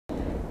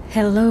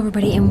Hello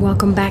everybody and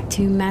welcome back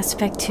to Mass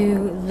Effect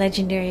 2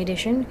 Legendary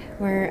Edition,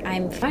 where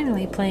I'm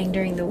finally playing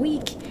during the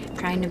week,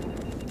 trying to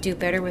do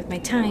better with my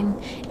time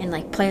and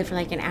like play it for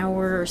like an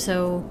hour or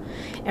so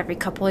every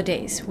couple of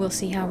days. We'll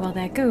see how well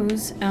that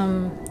goes,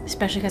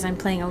 especially because I'm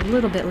playing a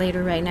little bit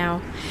later right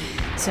now,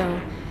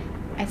 so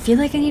I feel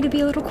like I need to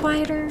be a little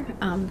quieter,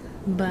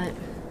 but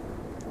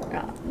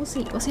we'll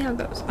see how it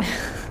goes.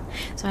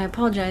 So I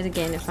apologize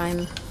again if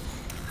I'm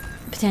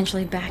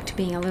potentially back to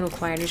being a little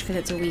quieter just because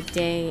it's a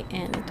weekday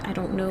and I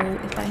don't know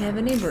if I have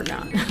a neighbor or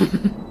not.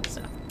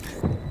 So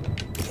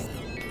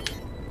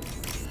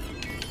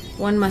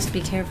one must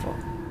be careful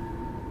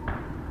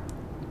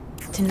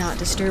to not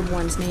disturb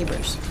one's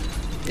neighbors,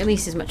 at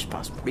least as much as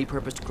possible.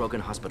 Repurposed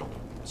Krogan Hospital.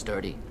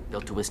 Sturdy,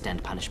 built to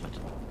withstand punishment.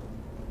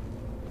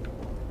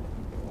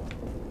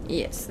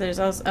 Yes, there's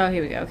also... oh,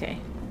 here we go, okay.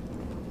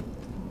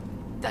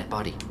 That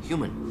body,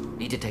 human.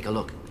 Need to take a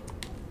look.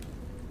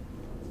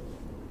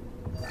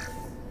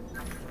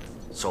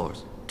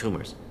 Sores,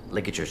 tumors,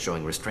 ligatures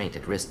showing restraint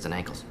at wrists and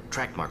ankles,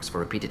 track marks for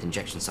repeated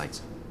injection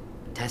sites.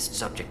 Test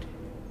subject,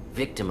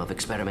 victim of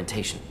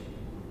experimentation.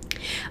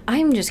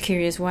 I'm just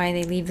curious why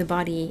they leave the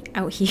body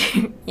out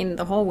here in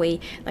the hallway,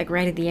 like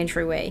right at the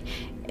entryway.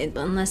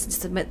 Unless it's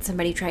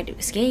somebody tried to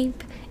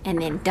escape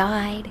and then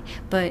died,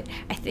 but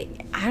I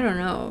don't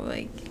know,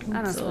 like...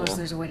 I don't suppose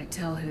there's a way to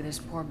tell who this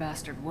poor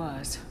bastard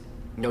was.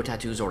 No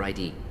tattoos or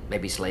ID.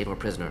 Maybe slave or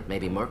prisoner,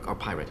 maybe merc or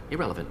pirate.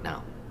 Irrelevant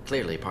now.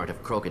 Clearly part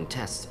of Krogan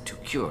tests to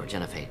cure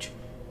genophage.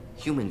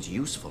 Humans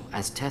useful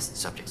as test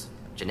subjects,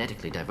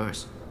 genetically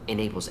diverse,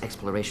 enables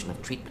exploration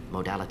of treatment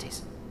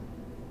modalities.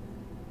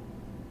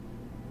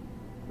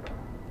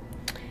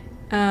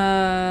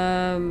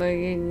 I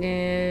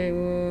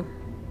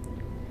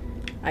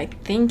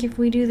think if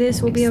we do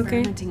this, we'll be okay.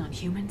 Experimenting on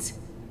humans?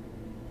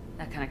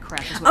 That kind of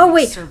crap is what oh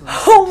wait,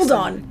 hold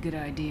on. A good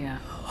idea.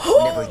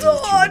 Never used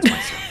humans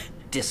myself.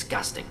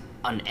 Disgusting,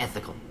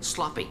 unethical,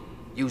 sloppy.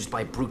 Used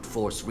by brute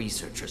force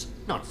researchers,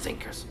 not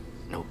thinkers.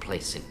 No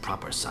place in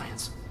proper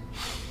science.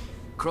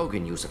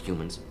 Krogan use of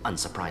humans,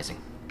 unsurprising.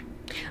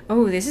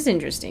 Oh, this is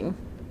interesting.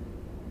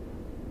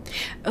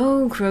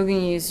 Oh,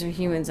 Krogan use of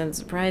humans,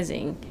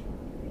 unsurprising.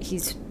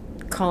 He's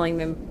calling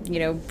them, you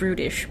know,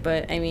 brutish,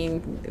 but I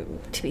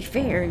mean, to be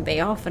fair, they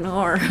often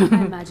are.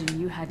 I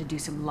imagine you had to do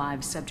some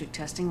live subject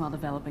testing while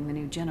developing the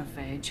new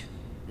genophage.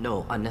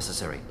 No,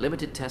 unnecessary.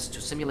 Limited tests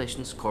to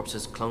simulations,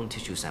 corpses, cloned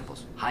tissue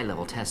samples.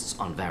 High-level tests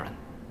on Varen.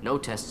 No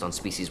tests on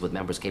species with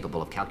members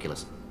capable of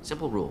calculus.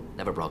 Simple rule,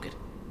 never broke it.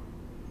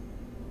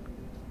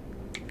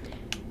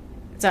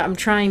 So I'm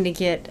trying to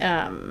get,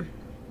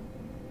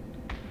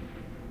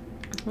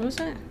 what was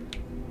that?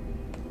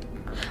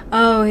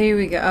 Oh, here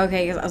we go.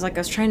 Okay, 'cause I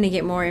was trying to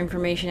get more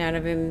information out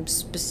of him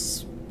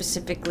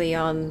specifically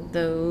on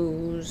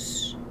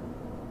those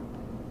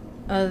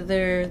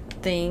other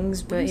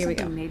things, but here we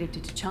go. Native to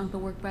Tachanka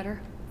work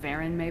better?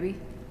 Varen, maybe?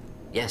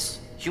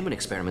 Yes, human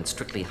experiments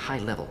strictly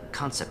high-level,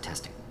 concept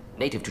testing.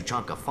 Native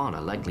Tuchanka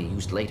fauna likely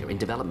used later in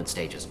development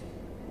stages.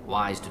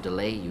 Wise to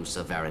delay use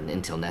of Varen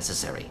until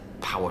necessary.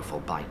 Powerful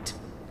bite.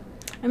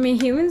 I mean,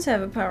 humans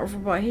have a powerful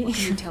bite. What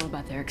can you tell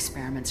about their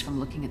experiments from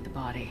looking at the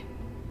body?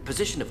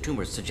 Position of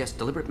tumors suggests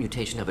deliberate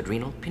mutation of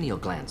adrenal, pineal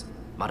glands,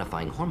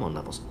 modifying hormone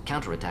levels,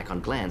 counterattack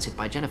on glands hit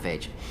by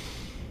genophage.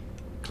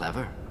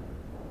 Clever.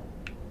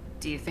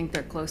 Do you think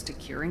they're close to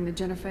curing the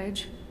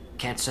genophage?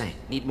 Can't say.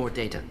 Need more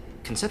data.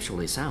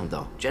 Conceptually sound,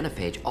 though.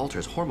 Genophage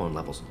alters hormone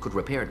levels, could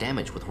repair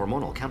damage with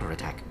hormonal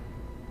counterattack.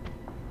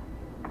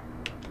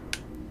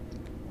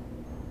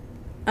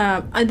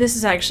 This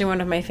is actually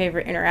one of my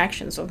favorite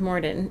interactions with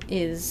Mordin.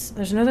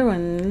 There's another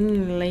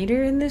one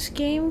later in this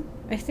game,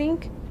 I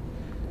think?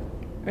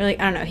 Or like,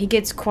 I don't know, he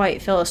gets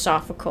quite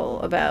philosophical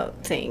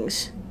about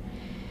things.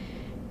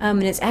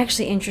 And it's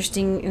actually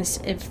interesting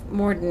if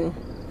Mordin,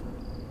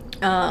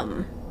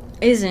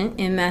 isn't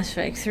in Mass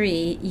Effect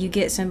 3, you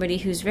get somebody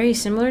who's very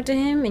similar to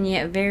him and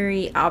yet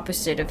very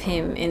opposite of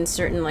him in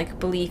certain like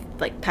belief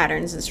like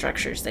patterns and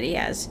structures that he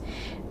has.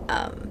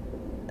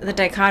 The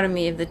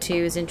dichotomy of the two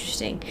is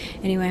interesting.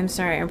 Anyway, I'm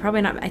sorry, I'm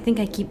probably not... I think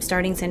I keep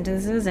starting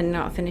sentences and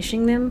not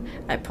finishing them.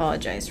 I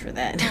apologize for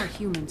that. Are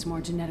humans more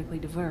genetically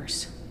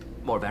diverse?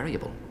 More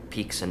variable.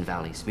 Peaks and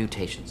valleys,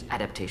 mutations,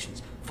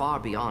 adaptations,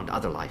 far beyond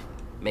other life.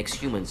 Makes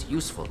humans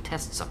useful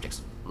test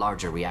subjects.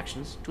 Larger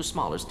reactions to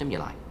smaller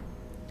stimuli.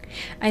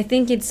 I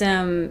think it's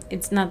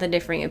not the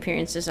differing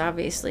appearances,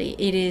 obviously.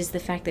 It is the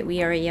fact that we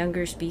are a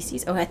younger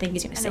species. Oh, I think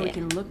he's going to say it. I know we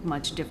can look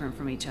much different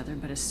from each other,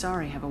 but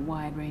Asari have a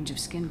wide range of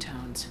skin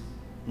tones.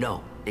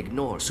 No,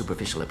 ignore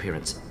superficial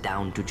appearance,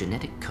 down to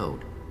genetic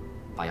code.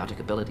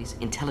 Biotic abilities,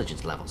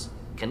 intelligence levels.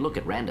 Can look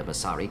at random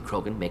Asari,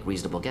 Krogan, make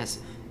reasonable guess.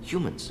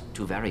 Humans,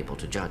 too variable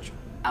to judge.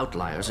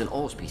 Outliers in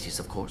all species,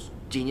 of course.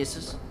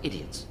 Geniuses,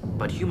 idiots.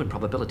 But human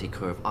probability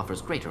curve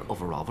offers greater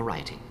overall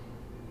variety.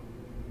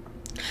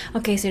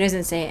 Okay, so it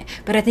doesn't say it,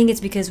 but I think it's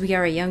because we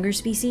are a younger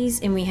species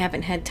and we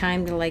haven't had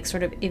time to like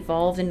sort of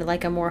evolve into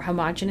like a more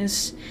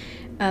homogenous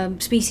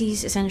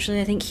species, essentially.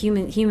 I think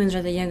humans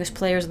are the youngest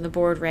players on the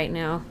board right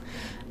now.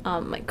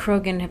 Like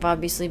Krogan have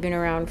obviously been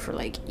around for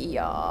like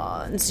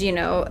eons, you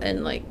know,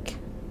 and like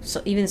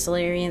so even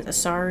Solarians,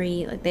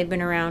 Asari, like they've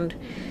been around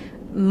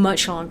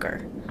much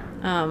longer.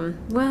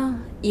 Well,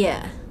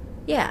 yeah.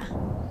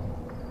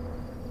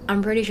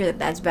 I'm pretty sure that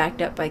that's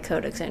backed up by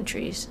codex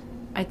entries.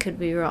 I could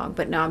be wrong,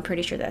 but no, I'm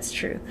pretty sure that's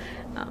true.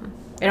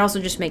 It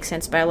also just makes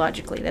sense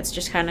biologically. That's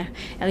just kind of,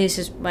 at least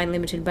is my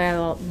limited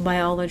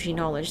biology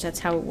knowledge, that's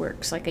how it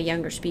works. Like a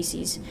younger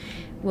species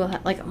will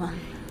have, like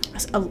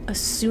a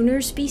sooner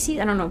species,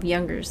 I don't know if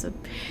younger is the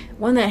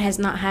one that has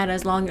not had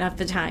as long enough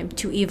the time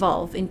to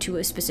evolve into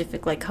a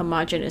specific like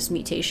homogeneous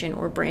mutation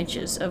or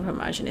branches of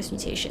homogeneous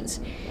mutations,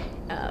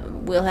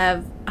 will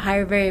have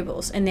higher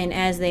variables. And then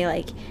as they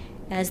like,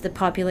 as the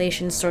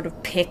populations sort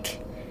of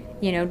pick,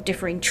 you know,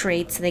 differing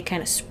traits, they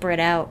kind of spread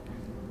out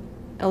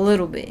a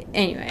little bit.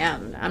 Anyway,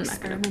 I'm not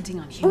experimenting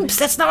on humans. Oops,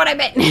 that's not what I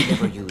meant.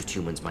 Never used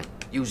humans,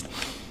 used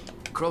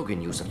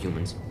Krogan use of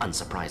humans,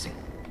 unsurprising.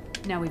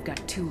 Now we've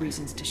got 2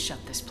 reasons to shut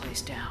this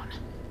place down.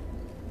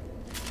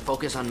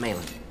 Focus on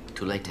Malin.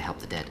 Too late to help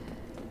the dead.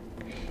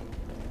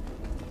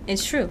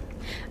 It's true.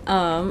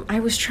 I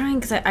was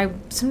trying because I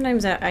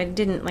sometimes I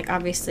didn't like.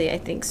 Obviously, I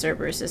think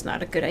Cerberus is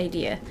not a good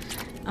idea.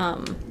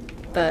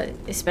 But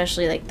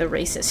especially like the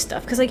racist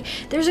stuff, because like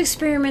there's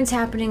experiments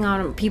happening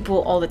on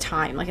people all the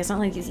time. Like it's not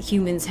like these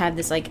humans have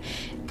this like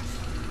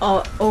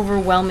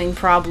overwhelming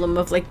problem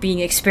of like being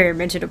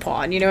experimented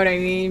upon. You know what I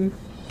mean?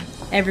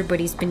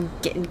 Everybody's been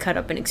getting cut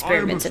up and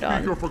experimented on. I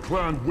am the speaker for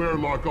Clan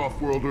Werlock,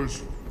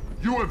 Offworlders.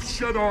 You have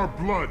shed our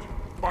blood.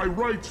 By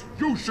rights,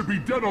 you should be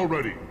dead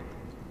already.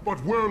 But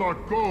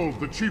Werlock Gold,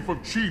 the Chief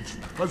of Chiefs,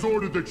 has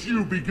ordered that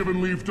you be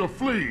given leave to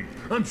flee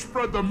and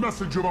spread the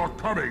message of our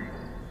coming.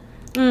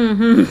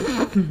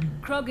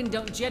 Krogan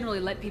don't generally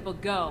let people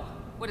go.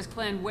 What does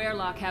Clan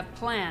Werlock have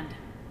planned?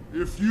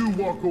 If you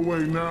walk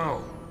away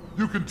now,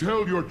 you can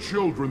tell your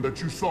children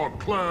that you saw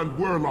Clan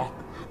Werlock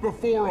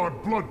before our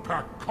blood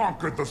pact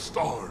conquered the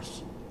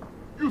stars.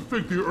 You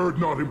think the Erd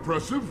not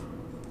impressive?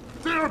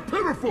 They are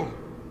pitiful!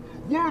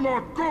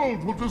 Werlock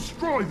Gold will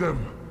destroy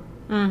them.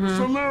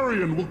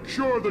 Solarian will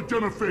cure the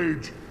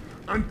genophage,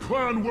 and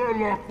Clan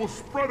Werlock will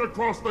spread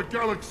across the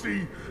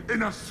galaxy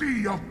in a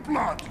sea of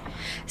blood.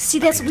 See,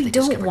 that's what we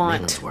don't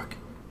want. Work.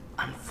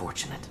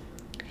 Unfortunate.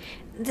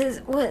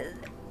 What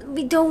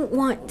we don't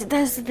want.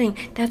 That's the thing.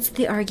 That's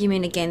the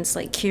argument against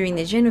like curing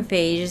the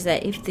genophage. Is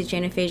that if the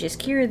genophage is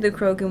cured, the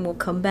Krogan will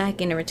come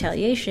back in a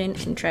retaliation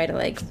and try to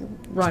like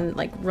run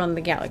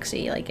the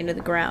galaxy like into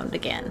the ground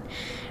again,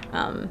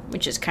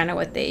 which is kind of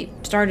what they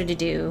started to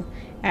do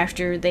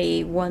after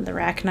they won the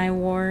Rachni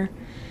War.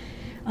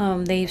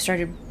 They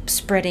started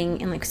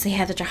spreading, and like, 'cause they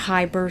had such a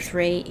high birth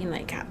rate, and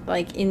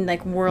like in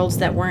worlds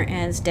that weren't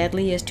as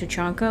deadly as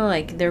Tuchanka,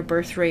 like their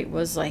birth rate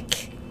was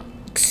like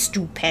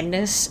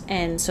stupendous,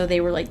 and so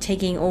they were like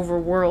taking over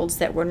worlds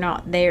that were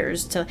not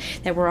theirs,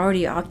 that were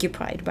already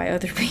occupied by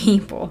other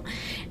people,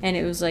 and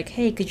it was like,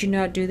 hey, could you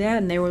not do that?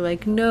 And they were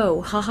like,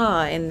 no,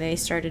 haha, and they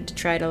started to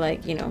try to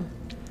like, you know,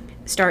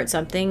 start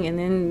something, and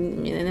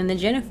then the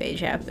genophage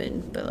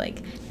happened. But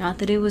like, not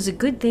that it was a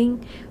good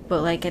thing,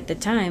 but like at the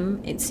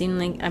time it seemed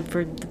like,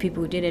 for the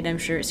people who did it, I'm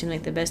sure it seemed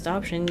like the best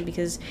option,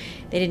 because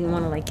they didn't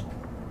want to like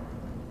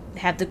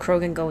have the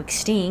Krogan go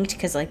extinct,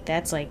 because like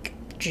that's like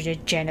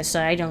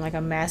genocide on like a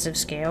massive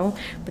scale,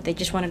 but they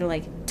just wanted to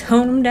like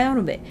tone them down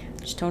a bit.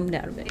 Just tone them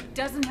down a bit. It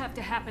doesn't have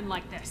to happen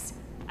like this.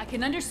 I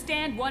can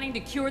understand wanting to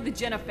cure the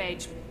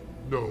genophage.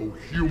 No,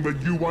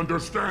 human, you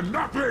understand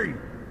nothing!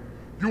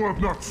 You have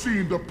not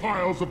seen the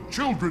piles of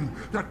children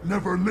that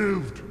never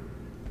lived.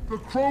 The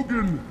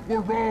Krogan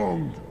were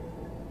wronged.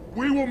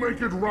 We will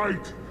make it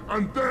right,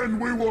 and then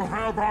we will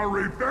have our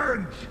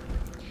revenge!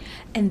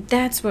 And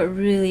that's what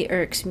really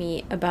irks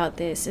me about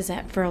this, is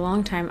that for a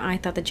long time I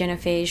thought the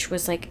genophage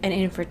was like an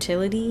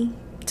infertility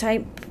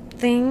type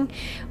thing,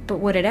 but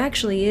what it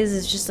actually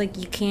is just like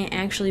you can't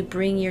actually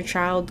bring your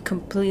child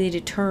completely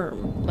to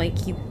term.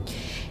 Like you,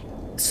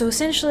 so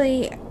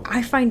essentially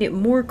I find it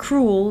more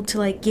cruel to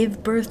like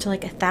give birth to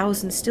like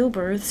 1,000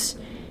 stillbirths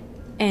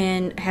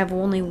and have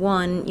only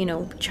one, you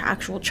know,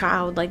 actual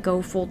child like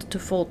go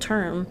full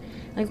term.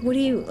 Like, what do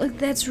you, like,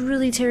 that's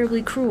really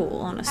terribly cruel,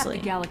 honestly.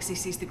 Half the galaxy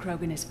sees the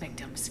Krogan as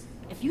victims.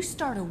 If you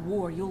start a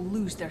war, you'll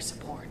lose their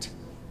support.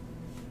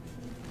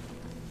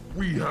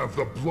 We have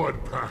the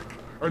Blood Pact,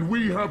 and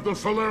we have the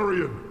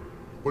Solarian.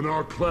 When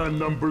our clan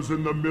numbers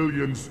in the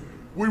millions,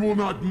 we will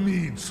not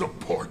need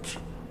support.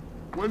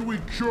 When we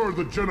cure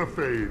the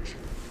genophage,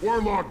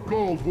 Werlock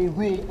Gold will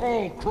rule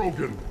all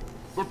Krogan.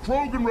 The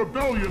Krogan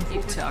rebellion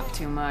You talk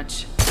too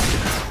much.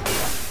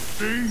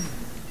 See?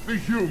 The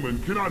human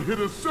cannot hit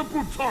a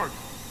simple target.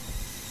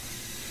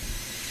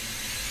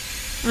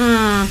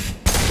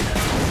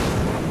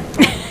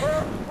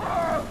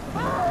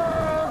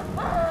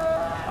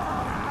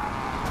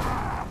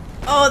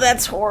 Oh,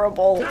 that's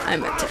horrible.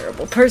 I'm a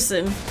terrible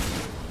person.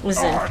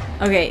 Listen,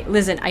 okay,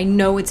 listen, I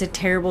know it's a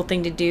terrible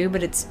thing to do,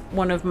 but it's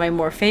one of my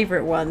more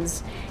favorite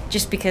ones,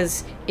 just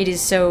because it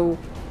is so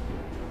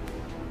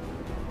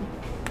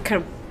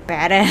kind of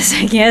badass,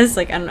 I guess.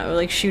 Like, I don't know,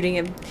 like shooting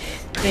a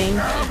thing.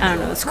 I don't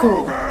know, it's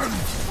cool.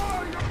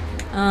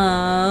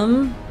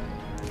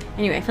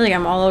 Anyway, I feel like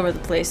I'm all over the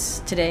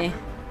place today.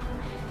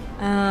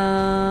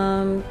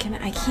 I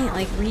can't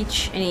like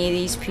reach any of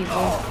these people.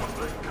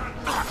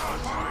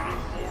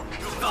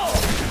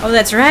 Oh,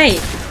 that's right.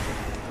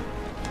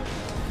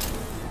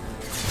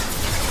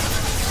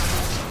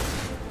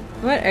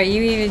 What are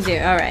you even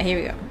doing? All right,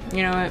 here we go.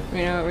 You know what?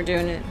 You know what? We're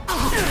doing it.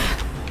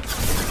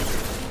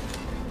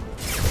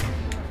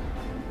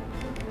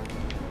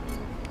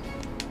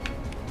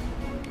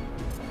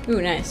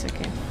 Ooh, nice.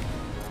 Okay.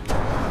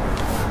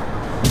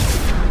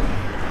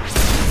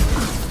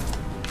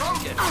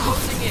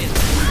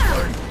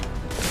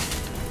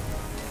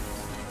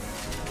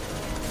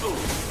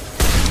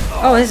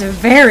 Oh, this is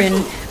a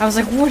Varan. I was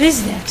like, what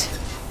is that?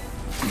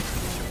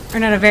 Or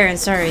not a Varan,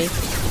 sorry.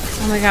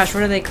 Oh my gosh,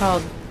 what are they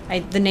called?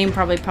 The name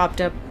probably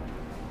popped up.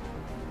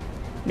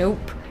 Nope.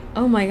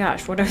 Oh my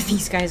gosh, what are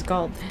these guys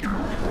called?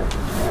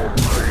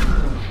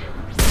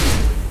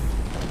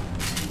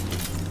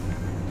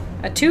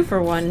 A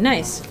 2-for-1,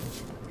 nice.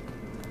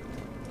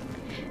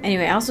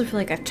 Anyway, I also feel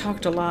like I've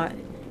talked a lot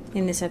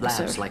in this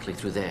episode. Labs likely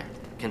through there.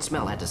 Can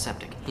smell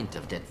antiseptic. Hint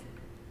of dead.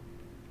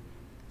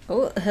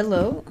 Oh,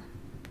 hello.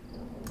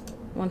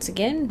 Once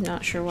again,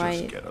 not sure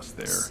why. Just get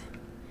us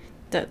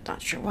there. Not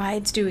sure why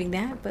it's doing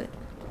that, but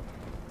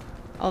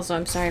also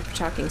I'm sorry for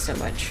talking so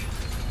much.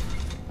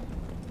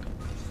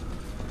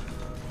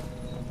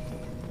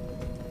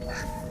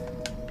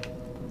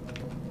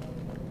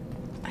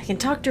 I can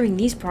talk during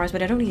these parts,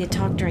 but I don't need to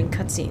talk during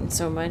cutscenes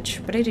so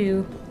much. But I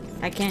do.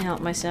 I can't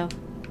help myself.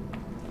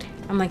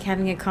 I'm like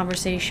having a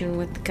conversation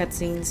with the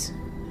cutscenes.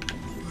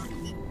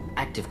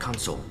 Active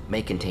console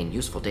may contain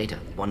useful data.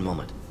 One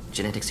moment.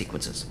 Genetic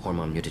sequences.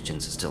 Hormone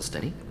mutagens still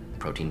steady.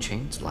 Protein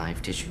chains.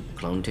 Live tissue.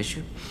 Clone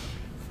tissue.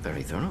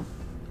 Very thorough.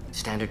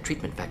 Standard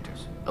treatment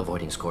vectors.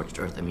 Avoiding scorched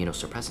earth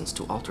immunosuppressants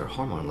to alter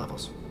hormone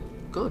levels.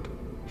 Good.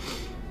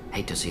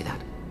 Hate to see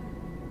that.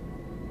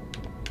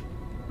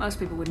 Most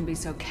people wouldn't be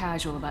so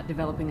casual about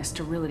developing a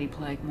sterility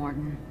plague,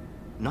 Mordin.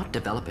 Not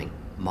developing,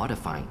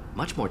 modifying,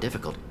 much more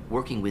difficult,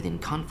 working within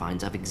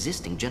confines of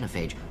existing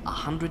genophage,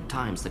 100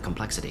 times the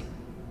complexity.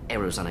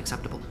 Errors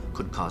unacceptable,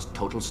 could cause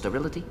total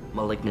sterility,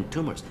 malignant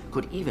tumors,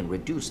 could even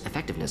reduce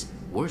effectiveness,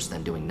 worse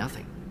than doing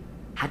nothing.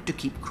 Had to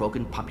keep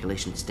Krogan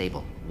population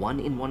stable,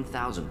 1 in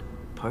 1,000,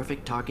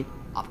 perfect target,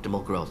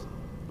 optimal growth,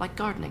 like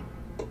gardening.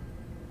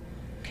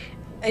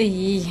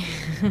 You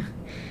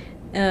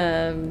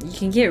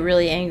can get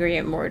really angry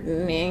at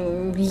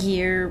Mordin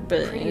here,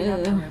 but Bring it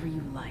up however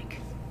you like.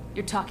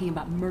 You're talking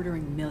about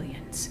murdering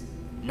millions.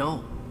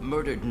 No,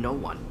 murdered no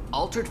one.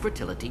 Altered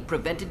fertility,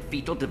 prevented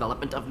fetal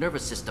development of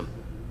nervous system.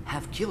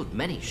 Have killed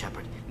many,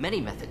 Shepard. Many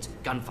methods.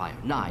 Gunfire,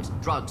 knives,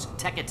 drugs,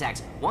 tech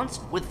attacks. Once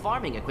with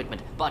farming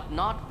equipment, but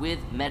not with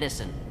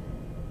medicine.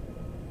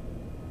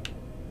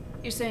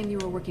 You're saying you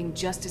were working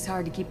just as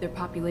hard to keep their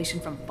population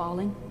from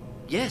falling?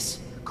 Yes,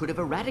 could have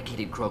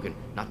eradicated Krogan.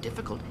 Not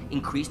difficult.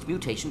 Increased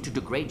mutation to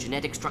degrade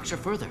genetic structure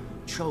further.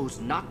 Chose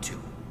not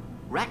to.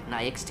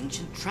 Rachni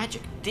extinction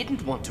tragic.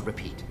 Didn't want to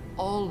repeat.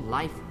 All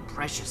life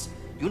precious.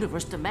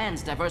 Universe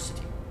demands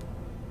diversity.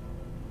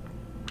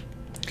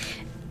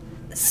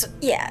 So,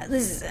 yeah,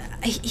 this is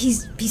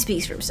he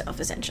speaks for himself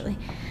essentially.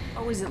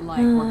 What was it like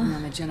working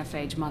on the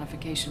genophage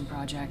modification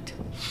project?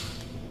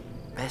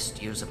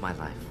 Best years of my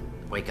life.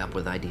 Wake up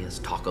with ideas,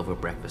 talk over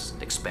breakfast,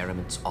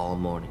 experiments all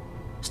morning.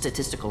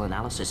 Statistical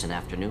analysis in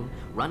afternoon,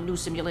 run new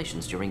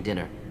simulations during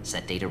dinner,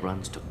 set data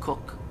runs to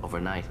cook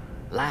overnight.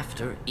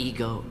 Laughter,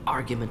 ego,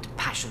 argument,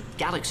 passion,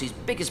 galaxy's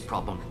biggest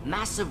problem,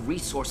 massive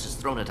resources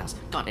thrown at us.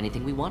 Got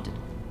anything we wanted.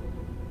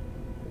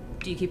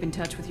 Do you keep in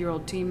touch with your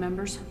old team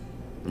members?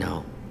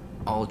 No.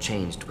 All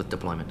changed with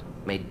deployment.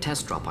 Made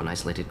test drop on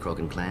isolated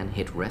Krogan clan,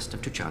 hit rest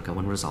of Tuchanka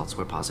when results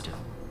were positive.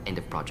 End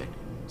of project.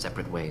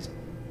 Separate ways.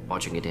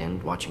 Watching it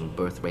end, watching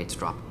birth rates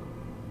drop.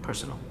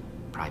 Personal.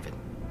 Private.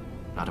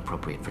 Not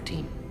appropriate for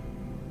team.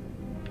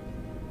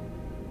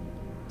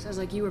 Sounds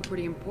like you were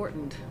pretty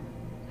important.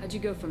 How'd you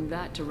go from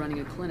that to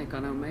running a clinic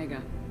on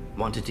Omega?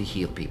 Wanted to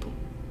heal people.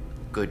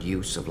 Good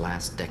use of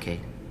last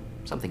decade.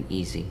 Something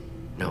easy.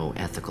 No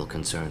ethical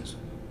concerns.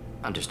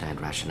 Understand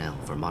rationale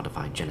for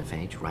modified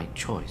genophage, right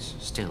choice,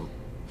 still.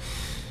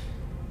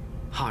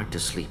 Hard to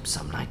sleep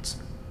some nights.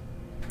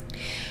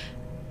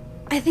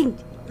 I think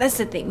that's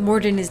the thing.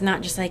 Mordin is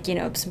not just like, you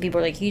know, some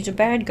people are like, he's a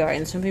bad guy,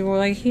 and some people are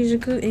like, he's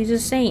a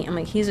saint. I'm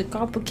like, he's a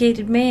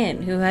complicated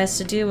man who has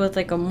to deal with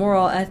like a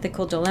moral,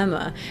 ethical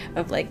dilemma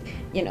of like,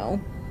 you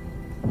know,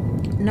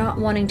 not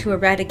wanting to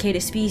eradicate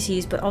a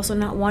species, but also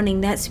not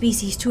wanting that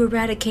species to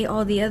eradicate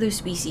all the other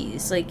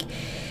species. Like,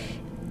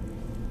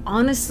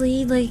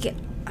 honestly, like,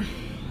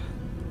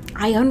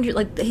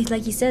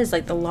 like he says,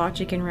 like, the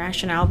logic and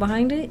rationale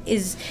behind it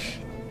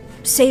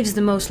saves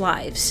the most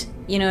lives.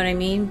 You know what I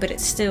mean? But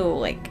it's still,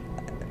 like,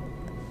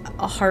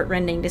 a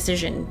heart-rending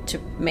decision to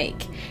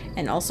make.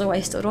 And also,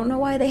 I still don't know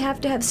why they have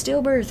to have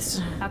stillbirths.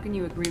 How can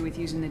you agree with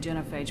using the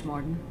genophage,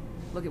 Mordin?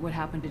 Look at what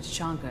happened to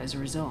Tuchanka as a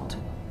result.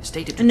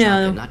 State of Tuchanka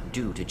No. not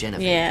due to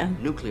genophage. Yeah.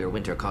 Nuclear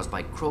winter caused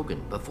by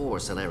Krogan before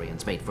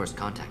Solarians made first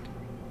contact.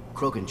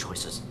 Krogan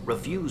choices.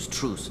 Refuse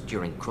truce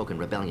during Krogan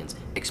rebellions.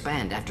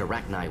 Expand after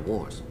Rachni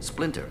wars.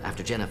 Splinter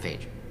after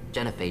genophage.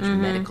 Genophage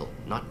medical,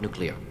 not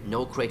nuclear.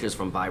 No craters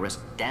from virus.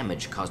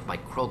 Damage caused by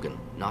Krogan,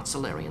 not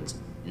Solarians,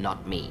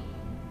 not me.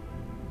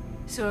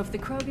 So if the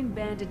Krogan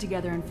banded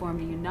together and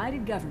formed a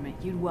united government,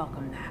 you'd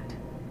welcome that.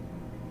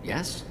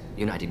 Yes,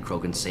 United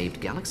Krogan saved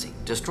Galaxy,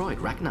 destroyed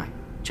Rachni.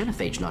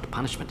 Genophage, not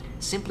punishment,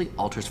 simply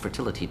alters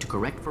fertility to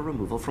correct for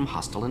removal from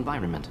hostile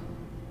environment.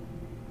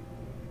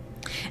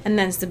 And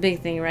that's the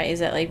big thing, right? Is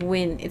that like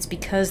when it's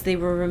because they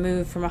were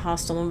removed from a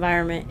hostile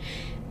environment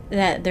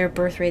that their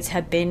birth rates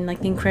had been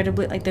like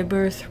incredibly, like their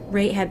birth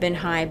rate had been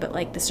high, but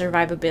like the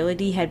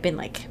survivability had been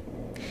like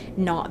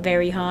not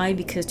very high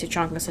because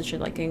Tuchanka is such a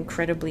like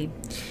incredibly,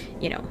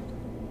 you know,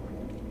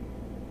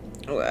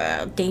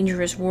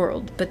 dangerous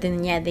world. But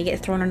then yeah, they get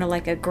thrown into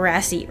like a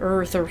grassy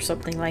earth or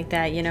something like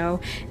that, you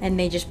know, and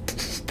they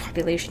just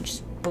population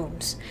just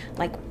booms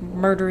like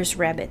murderous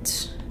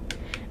rabbits.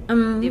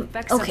 The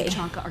effects okay. of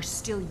Tuchanka are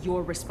still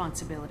your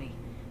responsibility.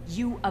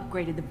 You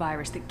upgraded the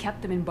virus that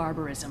kept them in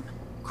barbarism.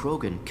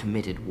 Krogan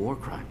committed war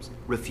crimes,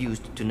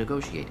 refused to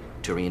negotiate.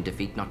 Turian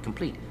defeat not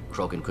complete.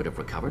 Krogan could have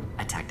recovered,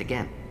 attacked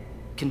again.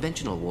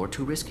 Conventional war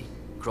too risky.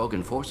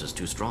 Krogan forces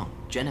too strong.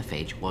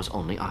 Genophage was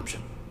only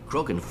option.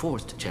 Krogan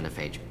forced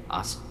Genophage,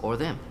 us or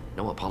them.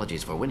 No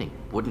apologies for winning.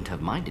 Wouldn't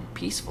have minded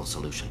peaceful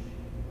solution.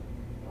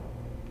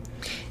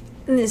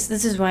 And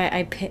this is why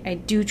I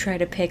do try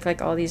to pick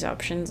like all these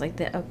options, like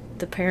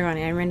the Paragon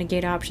and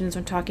Renegade options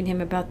when talking to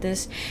him about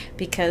this,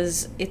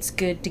 because it's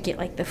good to get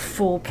like the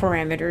full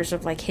parameters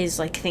of like his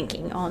like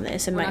thinking on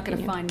this. We're not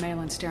gonna find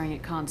Malin staring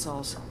at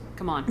consoles.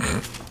 Come on.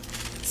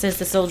 Says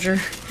the soldier.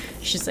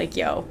 She's like,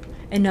 yo,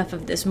 enough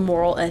of this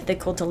moral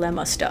ethical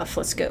dilemma stuff.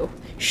 Let's go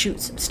shoot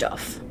some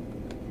stuff.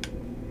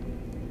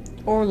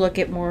 Or look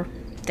at more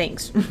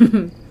things.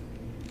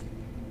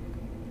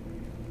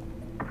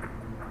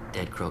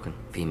 Dead Krogan,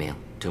 female.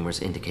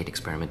 Tumors indicate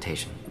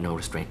experimentation. No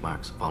restraint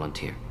marks.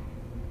 Volunteer.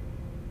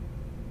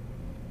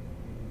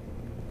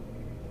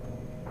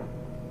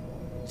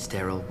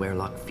 Sterile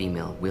Werelock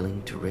female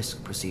willing to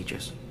risk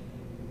procedures.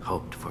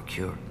 Hoped for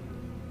cure.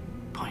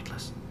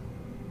 Pointless.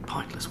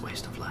 Pointless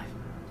waste of life.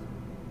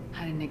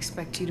 I didn't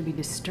expect you to be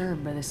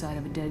disturbed by the sight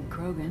of a dead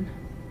Krogan.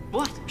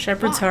 What?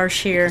 Shepard's Why?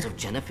 harsh here. Because of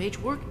genophage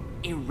work?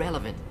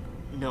 Irrelevant.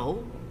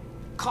 No.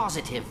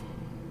 Causative.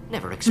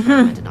 Never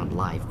experimented on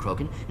live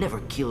Krogan. Never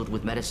killed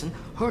with medicine.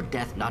 Her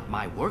death not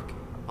my work.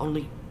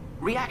 Only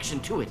reaction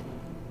to it.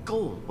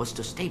 Goal was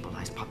to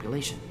stabilize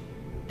population.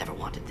 Never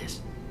wanted this.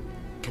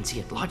 Can see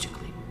it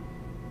logically.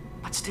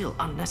 But still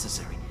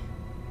unnecessary.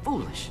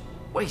 Foolish.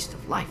 Waste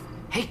of life.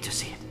 Hate to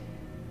see it.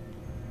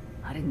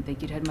 I didn't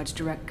think you'd had much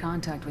direct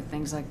contact with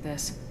things like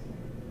this.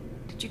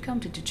 Did you come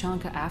to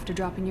Tuchanka after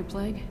dropping your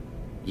plague?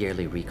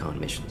 Yearly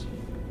recon missions.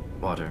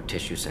 Water,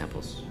 tissue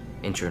samples.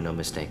 Ensure no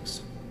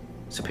mistakes.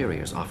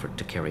 Superiors offered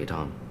to carry it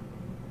on.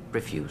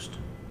 Refused.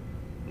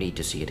 Need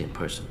to see it in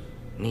person.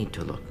 Need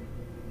to look.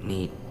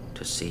 Need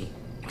to see.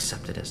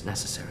 Accept it as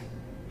necessary.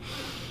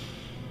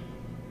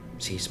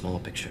 See small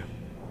picture.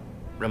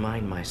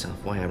 Remind myself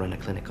why I run a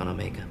clinic on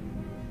Omega.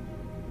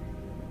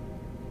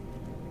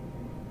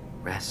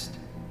 Rest,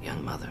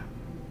 young mother.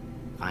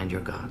 Find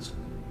your gods.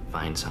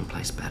 Find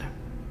someplace better.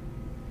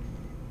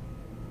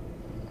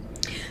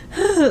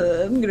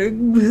 I'm I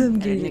getting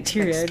didn't expect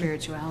teary-eyed.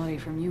 spirituality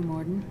from you,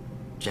 Mordin.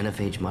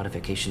 Genophage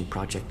modification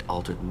project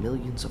altered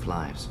millions of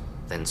lives,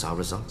 then saw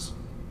results.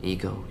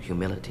 Ego,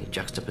 humility,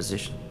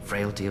 juxtaposition,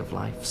 frailty of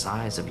life,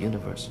 size of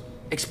universe.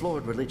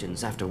 Explored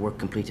religions after work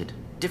completed.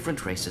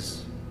 Different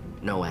races.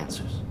 No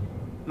answers.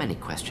 Many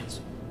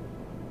questions.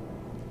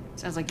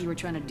 Sounds like you were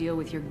trying to deal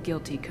with your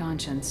guilty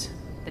conscience.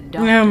 The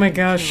Oh my doctor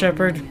gosh, killed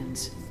Shepard.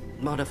 millions.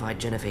 Modified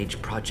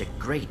genophage project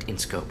great in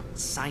scope.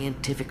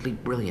 Scientifically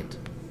brilliant.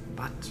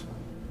 But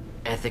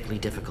ethically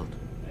difficult.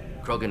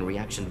 Krogan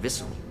reaction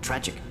visceral,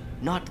 tragic.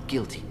 Not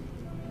guilty,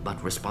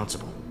 but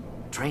responsible.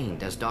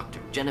 Trained as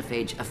doctor.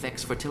 Genophage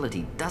affects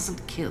fertility,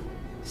 doesn't kill.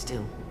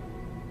 Still,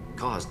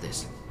 caused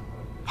this.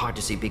 Hard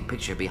to see big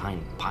picture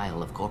behind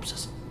pile of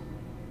corpses.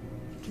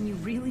 Can you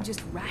really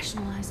just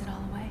rationalize it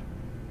all away?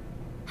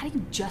 How do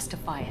you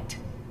justify it?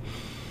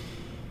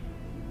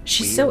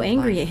 She's Wheel so of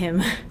angry life. at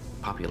him.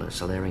 Popular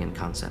Solarian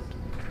concept.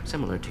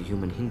 Similar to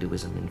human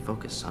Hinduism in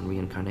focus on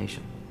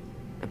reincarnation.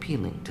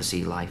 Appealing to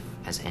see life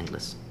as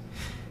endless.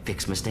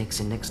 Fix mistakes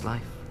in next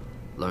life.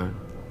 Learn,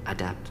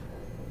 adapt,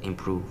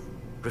 improve.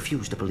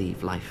 Refuse to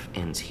believe life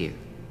ends here.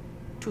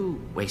 Too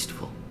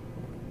wasteful.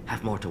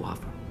 Have more to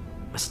offer.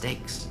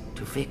 Mistakes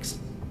to fix.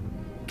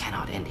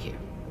 Cannot end here.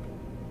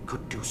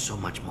 Could do so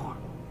much more.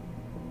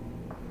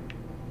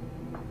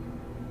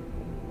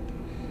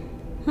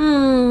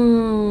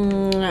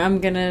 I'm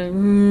gonna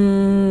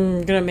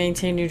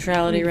maintain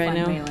neutrality We need to right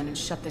find now. Malin and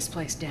shut this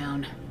place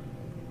down.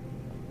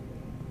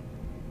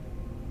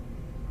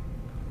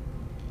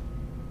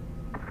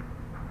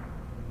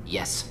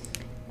 Yes.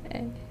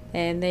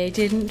 And they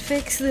didn't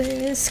fix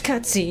this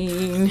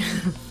cutscene.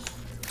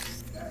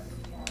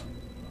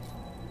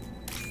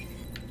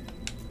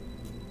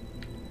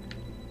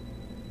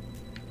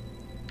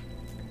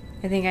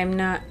 I think I'm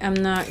not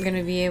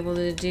gonna be able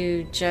to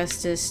do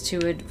justice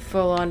to a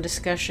full-on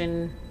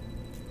discussion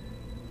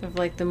of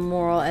like the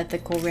moral,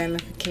 ethical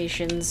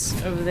ramifications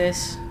of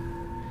this.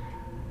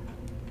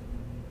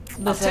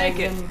 I'll take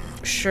it.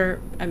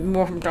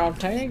 I'll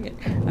take it.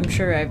 I'm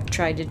sure I've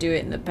tried to do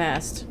it in the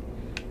past.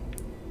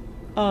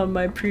 On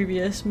my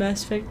previous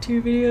Mass Effect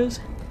 2 videos.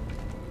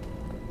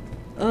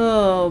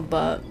 Oh,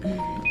 but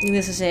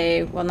needless to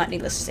say, well, not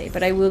needless to say,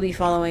 but I will be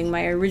following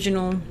my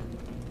original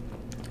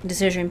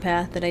decision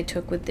path that I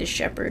took with this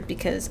Shepard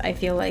because I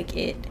feel like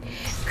it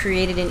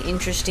created an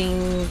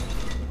interesting...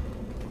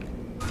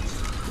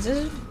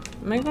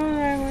 Am I going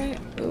the right way?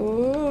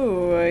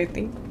 Oh, I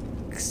think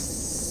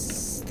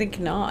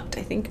not.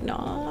 I think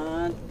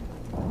not.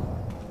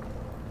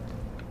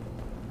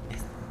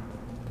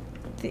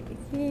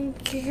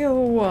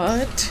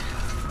 What?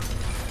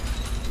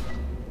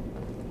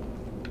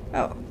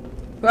 Oh.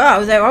 Wow,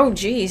 was that, oh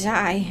jeez,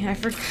 hi. I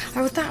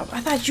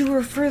thought you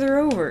were further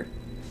over.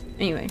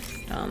 Anyway,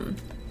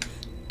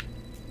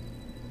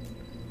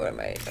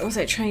 what was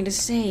I trying to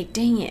say?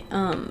 Dang it.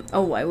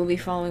 Oh, I will be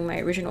following my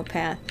original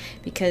path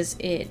because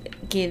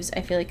it gives,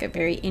 I feel like, a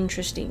very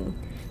interesting,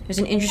 there's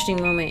an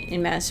interesting moment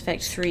in Mass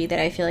Effect 3 that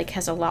I feel like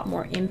has a lot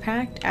more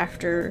impact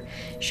after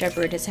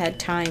Shepard has had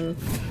time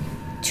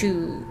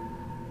to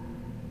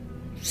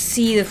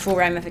see the full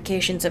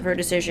ramifications of her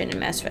decision in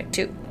Mass Effect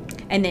 2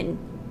 and then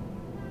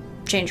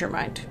change her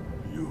mind.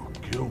 You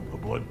killed the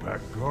Blood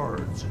Pack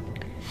guards.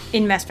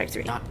 In Mass Effect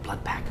 3. Not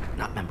Blood Pack,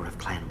 not member of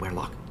Clan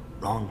Werlock.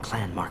 Wrong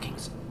clan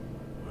markings.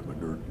 I'm a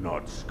nerd,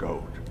 not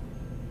scout.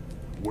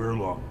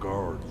 Werlock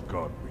guards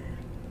got me.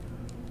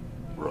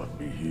 Brought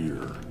me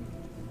here.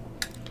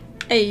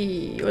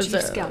 Hey, what's Chief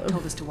up? Scout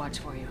told us to watch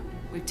for you.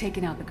 We've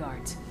taken out the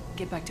guards.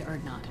 Get back to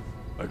Erdnot.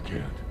 I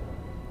can't.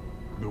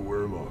 The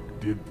Werlock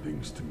did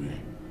things to me.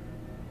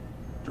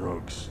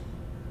 Drugs.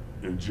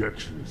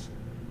 Injections.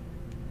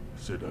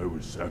 Said I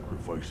was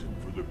sacrificing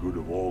for the good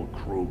of all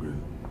Krogan.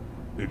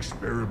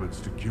 Experiments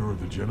to cure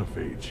the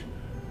genophage.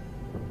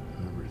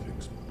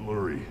 Everything's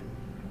blurry.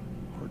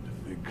 Hard to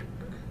think.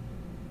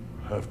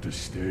 Have to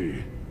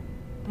stay.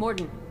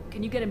 Mordin,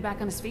 can you get him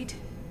back on his feet?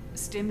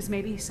 Stims,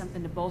 maybe?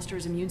 Something to bolster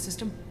his immune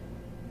system?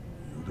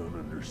 You don't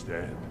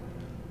understand.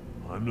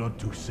 I'm not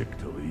too sick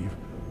to leave.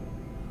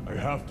 I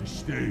have to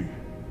stay.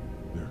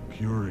 They're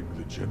curing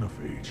the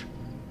genophage.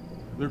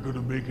 They're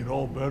gonna make it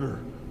all better.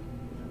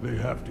 They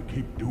have to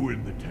keep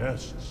doing the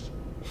tests.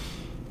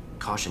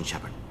 Caution,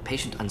 Shepard.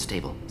 Patient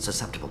unstable,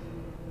 susceptible,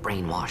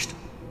 brainwashed.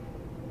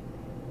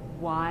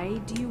 Why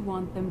do you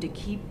want them to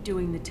keep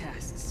doing the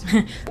tests?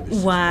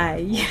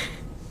 Why?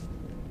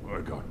 I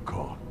got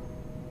caught.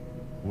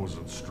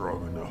 Wasn't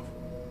strong enough.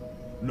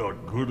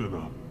 Not good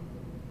enough.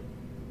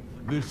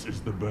 This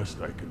is the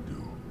best I can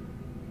do.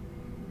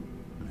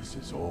 This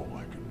is all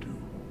I can do.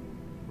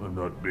 I'm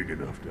not big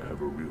enough to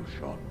have a real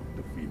shot with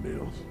the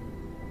females.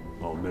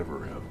 I'll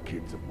never have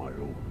kids of my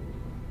own.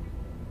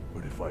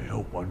 But if I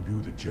help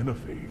undo the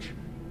genophage,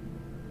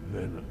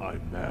 then I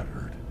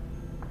mattered.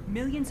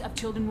 Millions of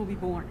children will be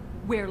born.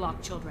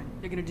 Werlock children.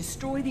 They're gonna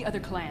destroy the other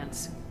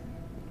clans.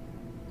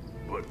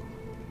 But...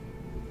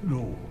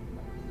 no.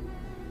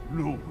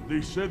 No,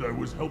 they said I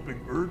was helping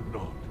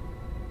Erdnot.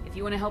 If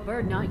you want to help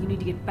Erdnot, you need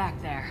to get back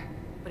there.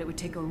 But it would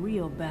take a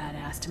real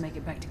badass to make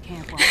it back to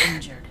camp while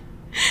injured.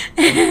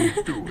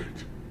 Do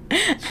it.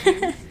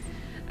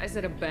 I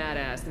said a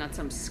badass, not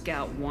some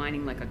scout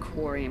whining like a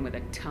Quarian with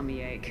a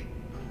tummy ache.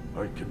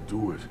 I can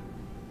do it.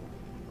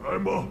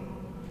 I'm up.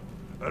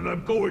 And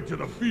I'm going to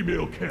the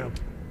female camp.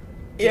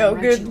 Yo,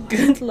 Direction good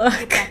Get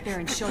luck. back there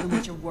and show them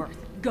what you're worth.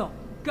 Go,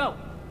 go!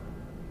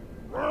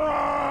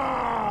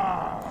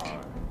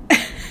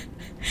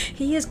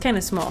 He is kind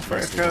of small for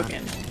a Nicely done.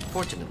 Krogan.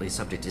 Fortunately,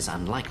 subject is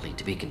unlikely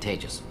to be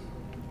contagious.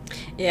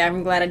 Yeah,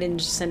 I'm glad I didn't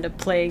just send a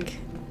plague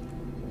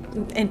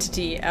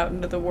entity out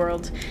into the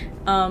world.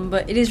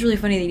 But it is really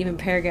funny that even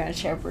Paragon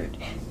Shepard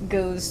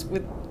goes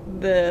with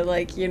the,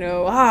 like, you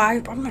know,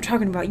 I'm not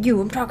talking about you,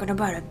 I'm talking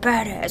about a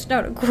badass,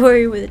 not a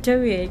quarry with a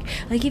tummy ache.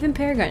 Like, even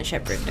Paragon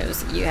Shepard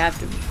knows that you have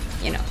to,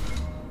 you know,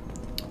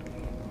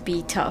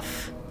 be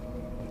tough.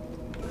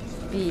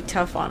 Be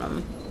tough on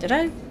him. Did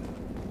I?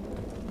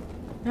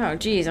 Oh,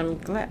 geez, I'm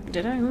glad.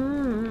 Did I?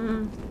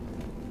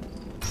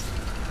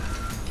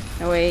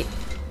 Oh, wait.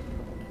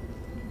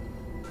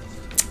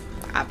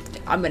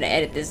 I'm gonna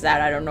edit this out.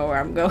 I don't know where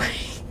I'm going.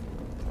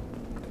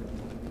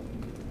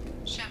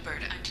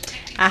 Shepard, I'm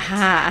detecting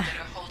Aha. that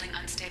are holding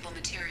unstable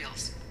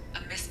materials.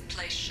 A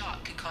misplaced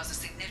shot could cause a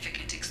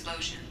significant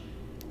explosion.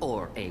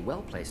 Or a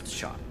well-placed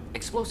shot.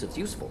 Explosives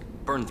useful.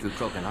 Burn through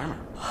Krogan armor.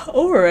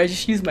 Or I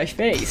just use my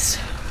face.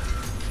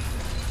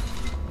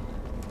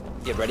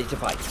 Get ready to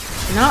fight.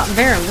 Not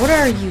Baron. What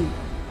are you?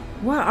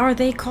 What are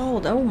they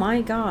called? Oh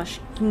my gosh.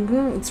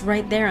 It's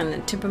right there on the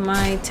tip of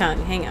my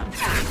tongue. Hang on.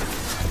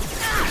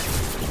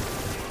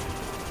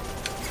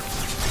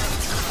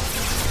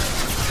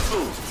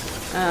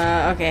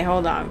 Okay,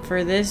 hold on.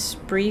 For this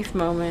brief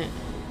moment,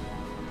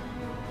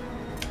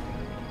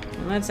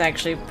 let's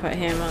actually put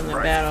him on the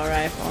battle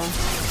rifle.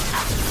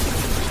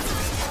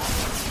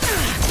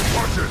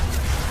 Watch it!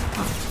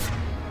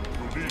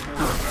 We'll need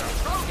more of that.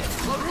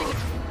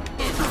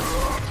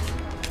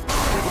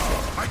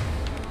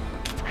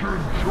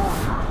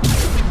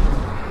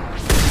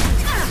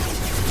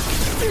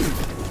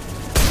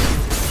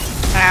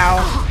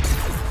 Ow.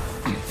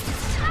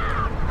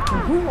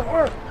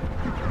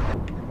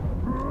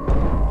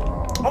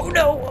 Oh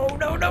no, oh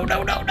no, no,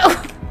 no, no, no.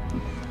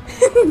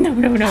 No,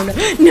 no, no, no,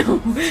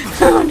 no.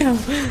 Oh no,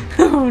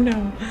 oh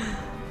no.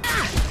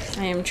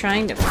 I am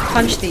trying to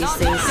punch these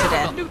things to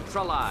death.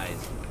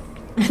 Neutralized.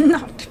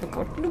 Not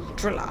difficult,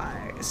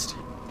 neutralized.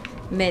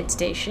 Med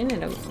station, I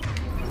don't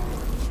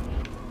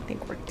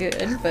think we're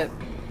good, but...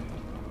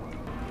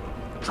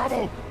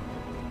 Trouble!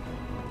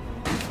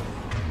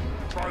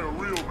 Try a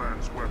real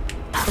man's weapon.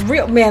 A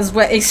real man's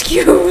what?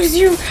 Excuse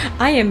you?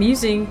 I am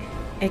using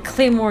a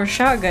Claymore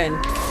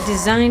shotgun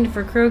designed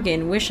for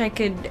Krogan. Wish I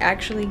could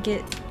actually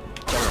get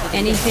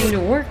anything to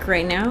work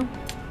right now.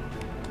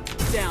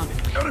 Down.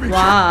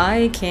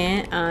 Why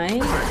can't I?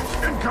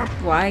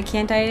 Why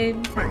can't I?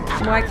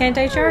 Why can't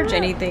I charge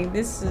anything?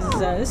 This is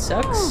this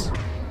sucks.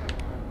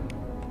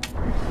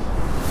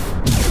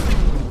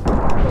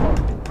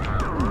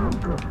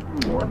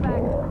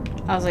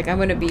 I was like, I'm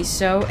gonna be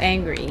so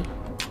angry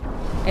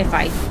if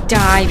I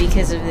die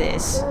because of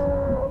this.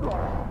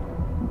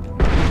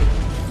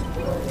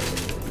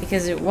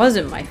 Because it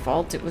wasn't my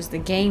fault, it was the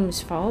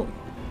game's fault.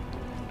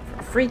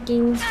 For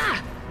freaking...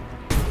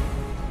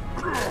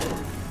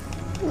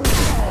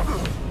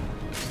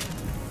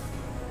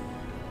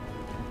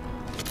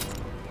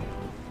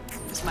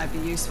 This might be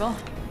useful.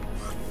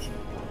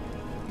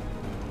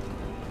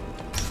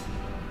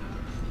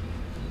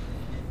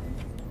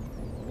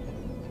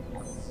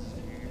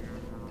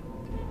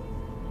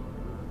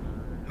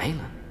 Malin,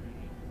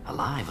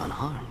 alive,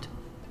 unharmed.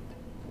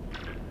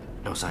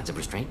 No signs of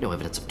restraint, no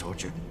evidence of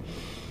torture.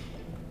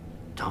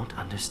 Don't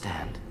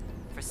understand.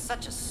 For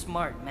such a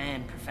smart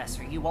man,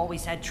 Professor, you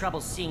always had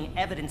trouble seeing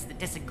evidence that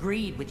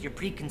disagreed with your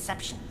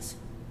preconceptions.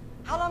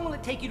 How long will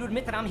it take you to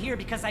admit that I'm here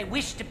because I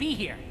wish to be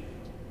here?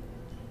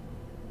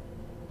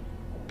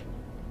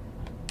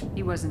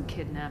 He wasn't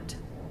kidnapped.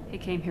 He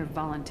came here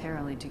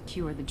voluntarily to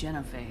cure the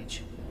genophage.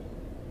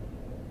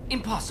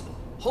 Impossible.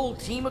 Whole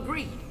team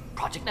agreed.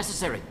 Project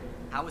necessary.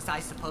 How was I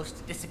supposed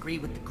to disagree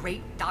with the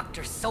great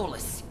Dr.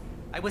 Solus?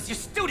 I was your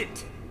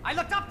student! I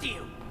looked up to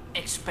you!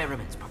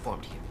 Experiments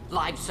performed here.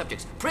 Live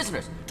subjects,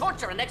 prisoners,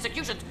 torture and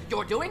executions.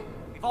 You're doing?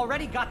 We've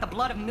already got the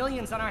blood of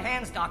millions on our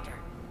hands, Doctor.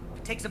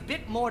 If it takes a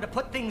bit more to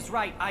put things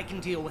right, I can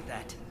deal with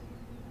that.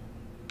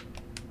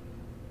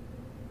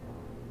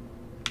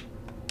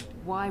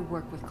 Why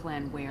work with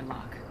Clan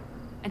Weyrloc?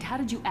 And how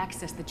did you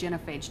access the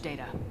genophage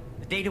data?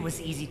 The data was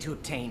easy to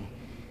obtain.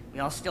 We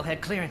all still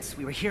had clearance.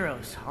 We were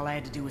heroes. All I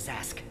had to do was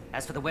ask.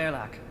 As for the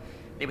Weyrloc,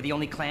 they were the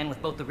only clan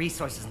with both the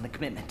resources and the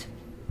commitment.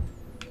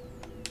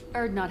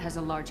 Urdnot has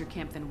a larger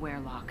camp than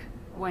Weyrloc.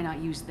 Why not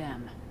use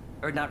them?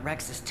 Urdnot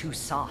Rex is too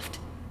soft.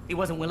 He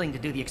wasn't willing to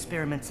do the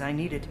experiments I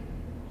needed.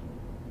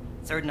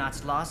 It's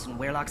Urdnot's loss and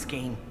Weyrloc's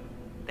gain.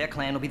 Their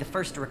clan will be the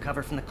first to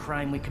recover from the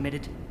crime we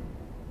committed.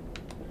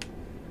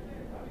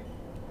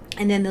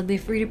 And then they'll be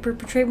free to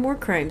perpetrate more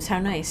crimes. How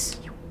nice.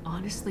 You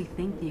honestly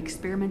think the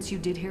experiments you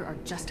did here are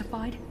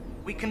justified?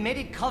 We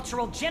committed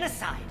cultural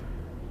genocide.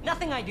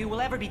 Nothing I do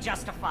will ever be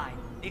justified.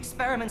 The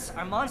experiments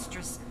are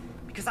monstrous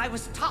because I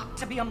was taught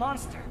to be a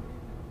monster.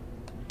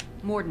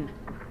 Mordin,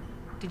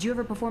 did you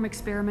ever perform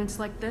experiments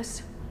like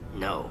this?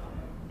 No.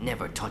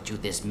 Never taught you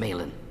this,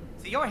 Malin.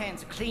 So your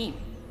hands are clean.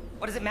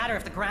 What does it matter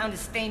if the ground is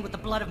stained with the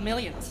blood of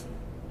millions?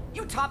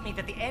 You taught me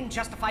that the end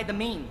justified the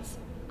means.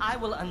 I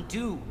will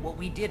undo what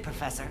we did,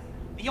 Professor.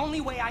 The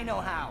only way I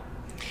know how.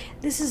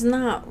 This is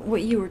not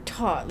what you were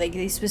taught. Like,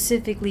 they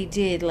specifically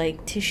did,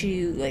 like,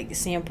 tissue, like,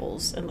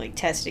 samples and, like,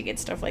 testing and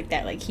stuff like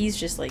that. Like, he's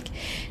just, like,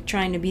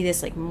 trying to be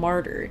this, like,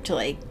 martyr to,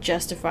 like,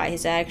 justify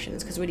his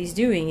actions. Because what he's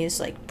doing is,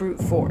 like,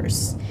 brute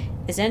force.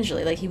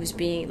 Essentially, like, he was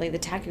being, like, the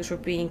tactics were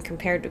being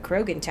compared to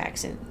Krogan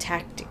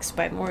tactics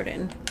by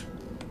Mordin.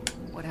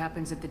 What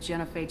happens if the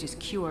genophage is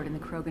cured and the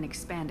Krogan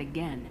expand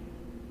again?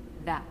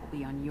 That will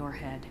be on your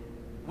head.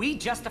 We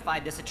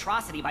justified this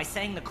atrocity by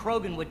saying the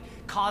Krogan would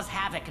cause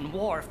havoc and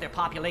war if their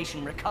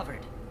population recovered.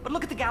 But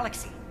look at the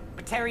galaxy.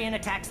 Batarian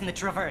attacks in the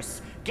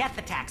Traverse, Geth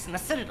attacks in the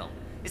Citadel.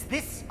 Is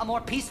this a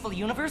more peaceful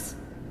universe?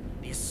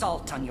 The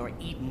assault on your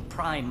Eden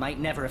Prime might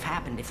never have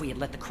happened if we had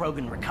let the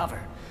Krogan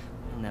recover.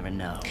 We'll never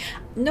know.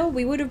 No,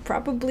 we would have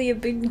probably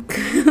been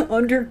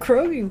under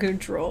Krogan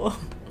control.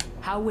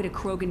 How would a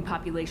Krogan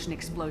population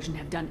explosion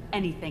have done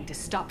anything to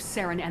stop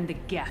Saren and the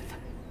Geth?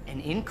 An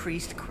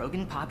increased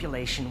Krogan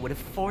population would have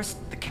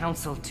forced the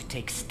Council to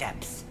take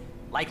steps,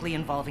 likely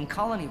involving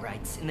colony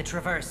rights in the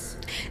Traverse.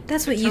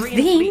 That's what you Batarian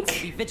think? fleets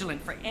would be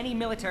vigilant for any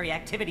military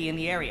activity in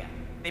the area.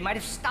 They might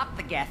have stopped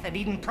the Geth at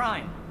Eden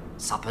Prime.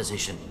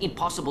 Supposition.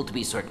 Impossible to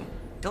be certain.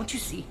 Don't you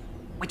see?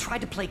 We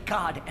tried to play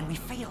God and we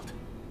failed.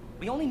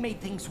 We only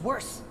made things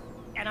worse,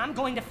 and I'm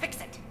going to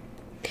fix it.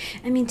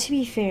 I mean, to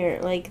be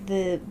fair, like,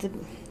 the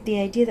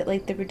idea that,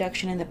 like, the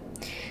reduction in the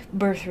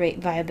birth rate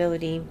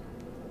viability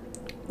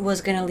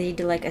was going to lead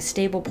to like a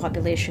stable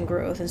population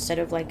growth instead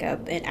of like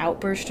an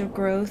outburst of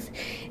growth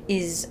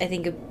is, I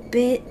think, a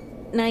bit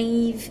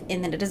naive,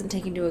 and that it doesn't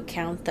take into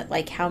account that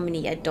like how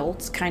many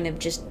adults kind of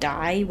just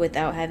die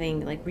without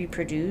having like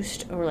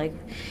reproduced, or like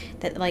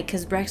that, like,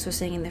 because Brex was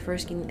saying in the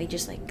first game, they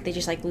just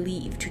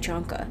leave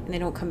Tuchanka and they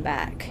don't come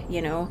back,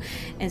 you know.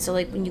 And so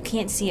like when you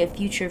can't see a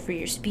future for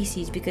your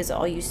species because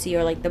all you see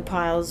are like the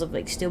piles of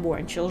like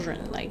stillborn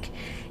children, like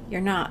you're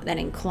not that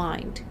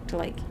inclined to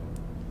like,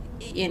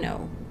 you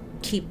know,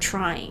 keep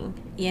trying,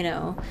 you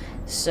know.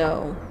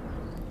 So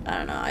I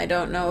don't know, I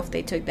don't know if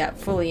they took that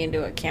fully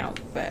into account,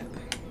 but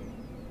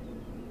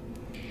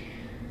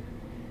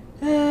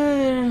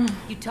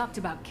You talked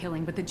about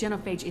killing, but the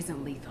genophage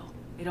isn't lethal.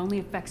 It only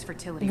affects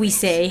fertility we rates.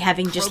 say,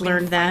 having just Krogan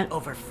learned fight that.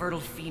 over fertile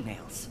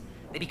females.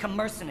 They become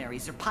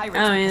mercenaries or pirates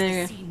Oh, yeah, because there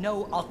they you see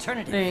no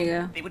alternative. There you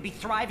go. They would be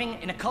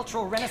thriving in a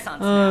cultural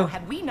renaissance now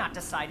had we not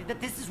decided that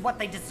this is what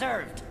they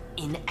deserved.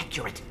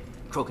 Inaccurate.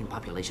 Krogan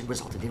population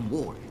resulted in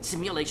war.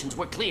 Simulations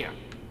were clear.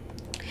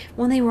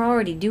 Well, they were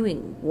already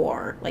doing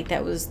war.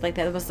 That was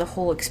the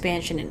whole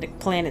expansion into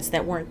planets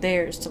that weren't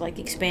theirs to like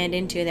expand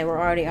into, that were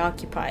already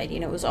occupied. You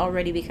know, it was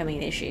already becoming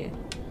an issue.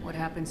 What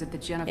happens if the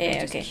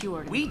genophage is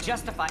cured? We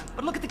justify,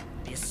 but look at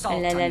the assault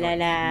on your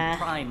Eden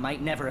Prime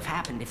might never have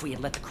happened if we had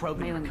let the Krogan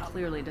Malin recover.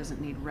 clearly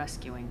doesn't need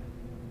rescuing.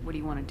 What do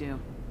you want to do?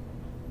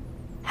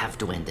 Have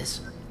to end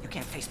this. You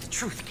can't face the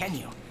truth, can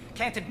you?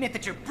 Can't admit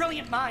that your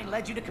brilliant mind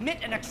led you to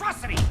commit an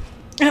atrocity.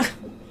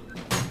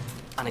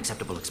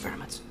 Unacceptable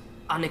experiments.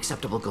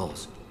 Unacceptable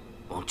goals.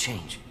 Won't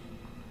change.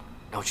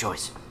 No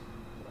choice.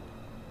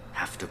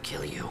 Have to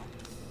kill you.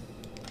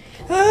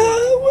 You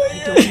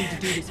don't need to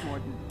do this,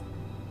 Mordin.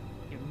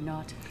 You're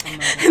not a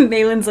murderer.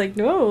 Malin's like,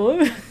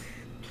 no.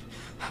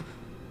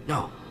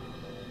 No.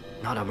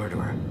 Not a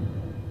murderer.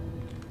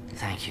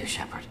 Thank you,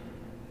 Shepard.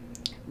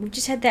 We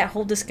just had that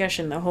whole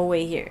discussion the whole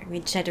way here.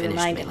 We just had to Finished,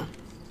 remind Malin. him.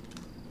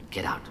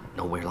 Get out.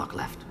 No Weirlock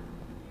left.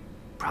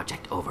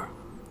 Project over.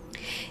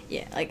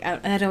 Yeah, like,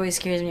 that always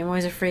scares me. I'm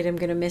always afraid I'm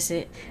gonna miss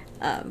it.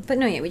 But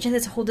no, yeah, we just had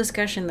this whole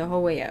discussion the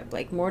whole way up.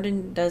 Like,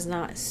 Mordin does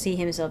not see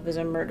himself as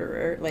a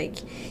murderer. Like,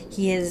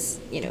 he is,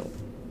 you know,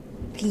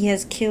 he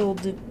has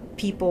killed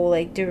people,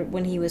 like,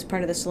 when he was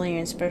part of the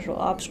Solarian Special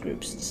Ops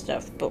groups and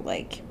stuff, but,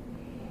 like,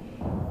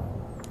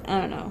 I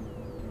don't know.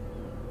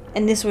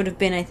 And this would have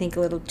been, I think, a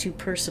little too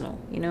personal,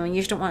 you know? You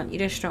just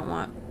don't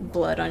want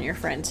blood on your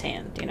friend's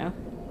hand, you know?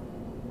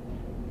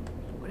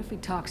 What if he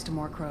talks to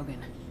more Krogan?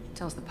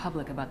 Tells the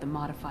public about the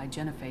modified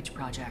genophage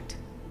project?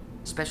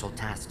 Special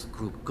Tasks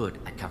Group good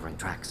at covering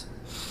tracks.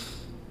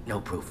 No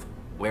proof.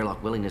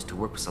 Weirlock willingness to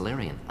work with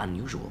Solarian.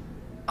 Unusual.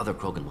 Other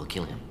Krogan will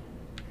kill him.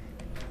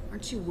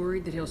 Aren't you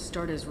worried that he'll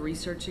start his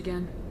research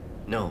again?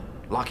 No.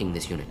 Locking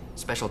this unit.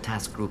 Special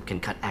Task Group can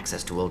cut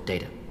access to old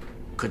data.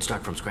 Could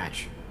start from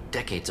scratch.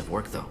 Decades of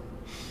work, though.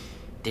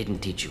 Didn't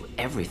teach you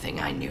everything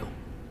I knew.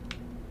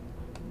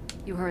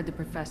 You heard the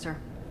professor.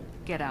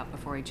 Get out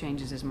before he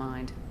changes his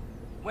mind.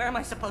 Where am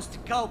I supposed to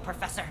go,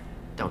 Professor?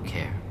 Don't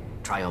care.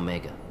 Try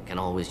Omega. Can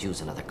always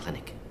use another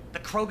clinic. The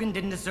Krogan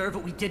didn't deserve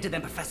what we did to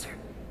them, Professor.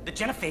 The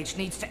genophage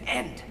needs to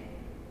end.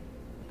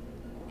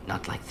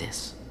 Not like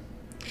this.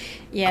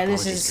 Yeah,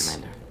 Apologies, this is...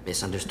 Commander.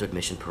 Misunderstood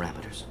mission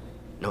parameters.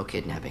 No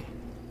kidnapping.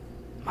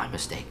 My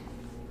mistake.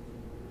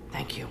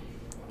 Thank you.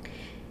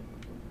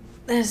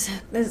 This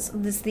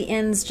the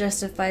ends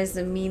justifies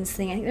the means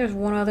thing. I think there's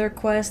one other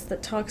quest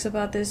that talks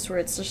about this, where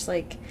it's just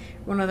like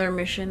one other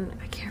mission.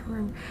 I can't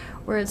remember.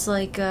 Where it's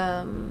like,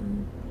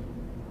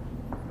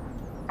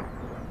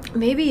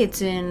 maybe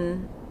it's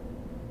in...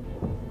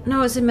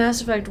 No, it's in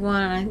Mass Effect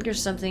 1, and I think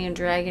there's something in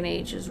Dragon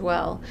Age as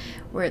well,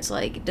 where it's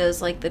like, it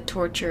does like the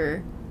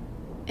torture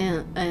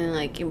and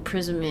like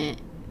imprisonment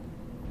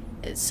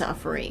and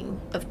suffering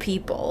of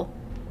people.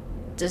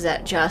 Does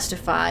that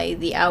justify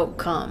the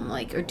outcome?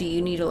 Like, or do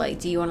you need to like,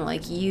 do you want to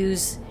like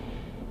use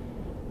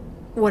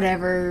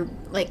whatever,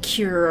 like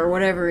cure or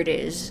whatever it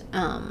is,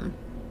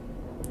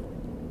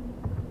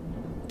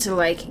 to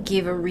like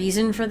give a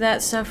reason for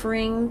that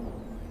suffering,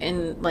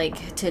 and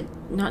like to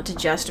not to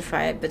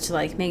justify it, but to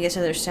like make it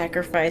so their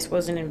sacrifice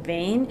wasn't in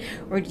vain?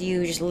 Or do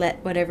you just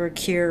let whatever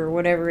cure or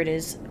whatever it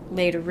is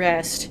lay to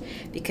rest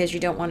because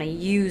you don't want to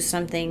use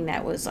something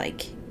that was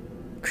like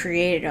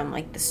created on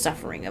like the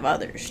suffering of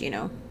others, you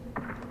know?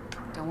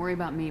 Don't worry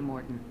about me,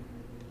 Mordin.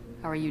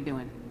 How are you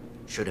doing?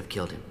 Should have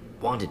killed him.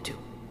 Wanted to.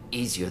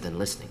 Easier than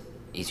listening.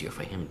 Easier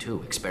for him,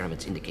 too.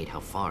 Experiments indicate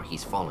how far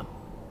he's fallen.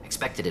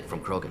 Expected it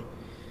from Krogan.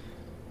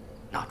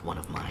 Not one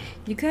of mine.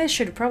 You guys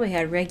should have probably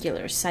had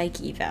regular psych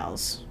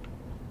evals.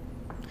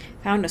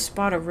 Found a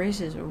spot of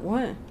racism.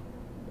 What?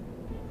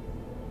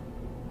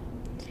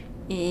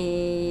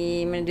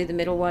 I'm gonna do the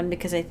middle one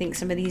because I think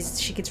some of these,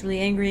 she gets really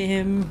angry at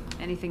him.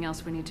 Anything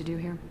else we need to do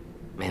here?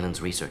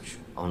 Malin's research.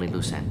 Only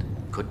loose end.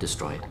 Could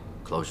destroy it.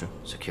 Closure.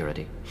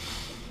 Security.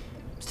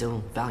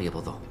 Still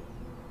valuable, though.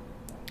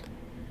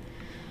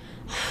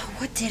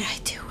 What did I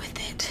do with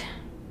it?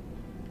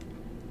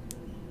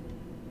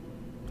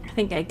 I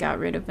think I got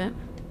rid of it.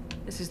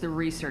 This is the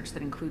research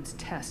that includes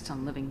tests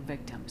on living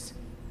victims.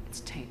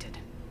 It's tainted.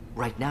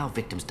 Right now,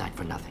 victims died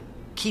for nothing.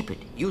 Keep it,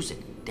 use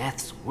it.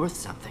 Death's worth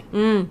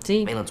something.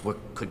 See? Malin's work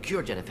could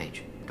cure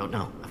genophage. Don't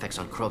know. Effects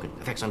on Krogan,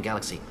 effects on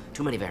Galaxy.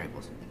 Too many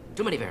variables.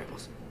 Too many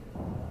variables.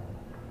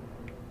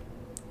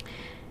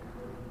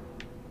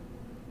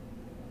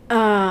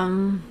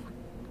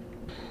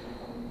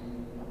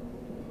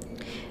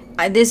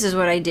 This is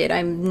what I did.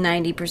 I'm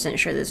 90%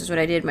 sure this is what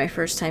I did my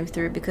first time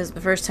through, because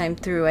the first time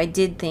through I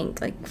did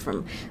think, like,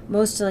 from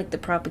most of, like, the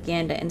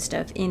propaganda and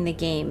stuff in the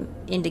game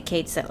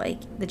indicates that,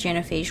 like, the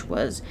genophage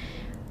was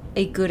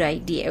a good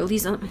idea. At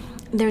least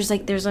there's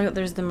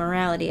the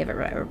morality of it,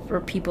 right?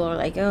 Where people are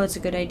like, oh, it's a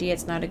good idea,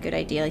 it's not a good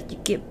idea. Like, you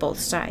get both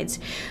sides.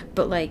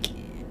 But, like,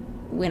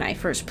 when I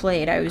first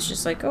played, I was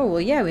just like, oh,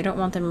 well, yeah, we don't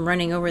want them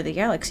running over the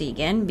galaxy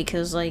again,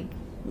 because, like,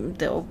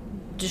 they'll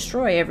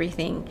destroy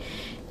everything,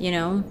 you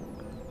know?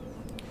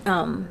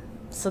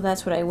 So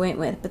that's what I went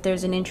with. But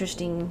there's an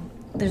interesting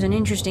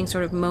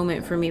sort of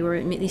moment for me where,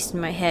 at least in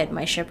my head,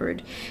 my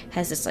shepherd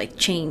has this, like,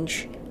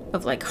 change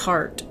of, like,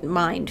 heart,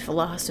 mind,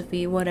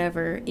 philosophy,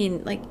 whatever,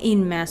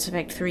 in Mass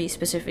Effect 3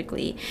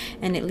 specifically,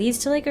 and it leads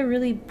to, like, a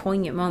really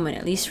poignant moment,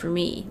 at least for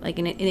me. Like,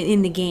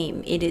 in the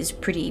game, it is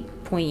pretty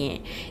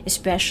poignant,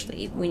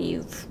 especially when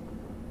you've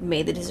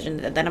made the decision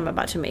that I'm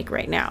about to make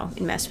right now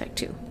in Mass Effect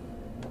 2.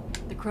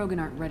 The Krogan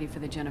aren't ready for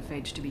the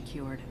genophage to be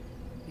cured.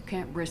 You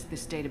can't risk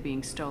this data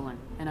being stolen,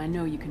 and I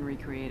know you can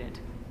recreate it.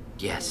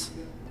 Yes.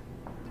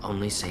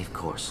 Only safe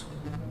course.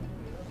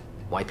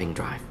 Wiping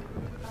drive.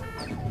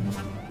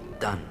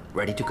 Done.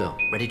 Ready to go.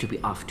 Ready to be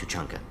off to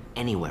Tuchanka.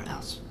 Anywhere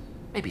else.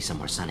 Maybe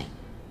somewhere sunny.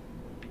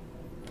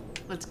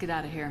 Let's get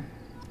out of here.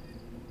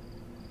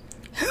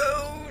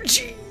 Oh,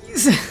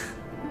 jeez.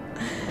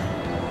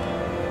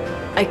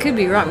 I could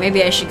be wrong.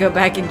 Maybe I should go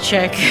back and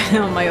check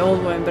on my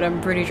old one, but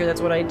I'm pretty sure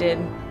that's what I did.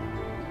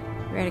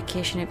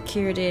 Eradication of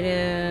Kira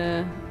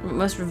data.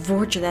 Must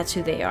Vorcha, that's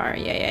who they are.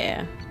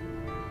 Yeah.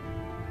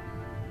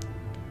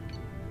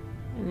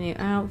 New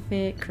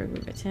outfit,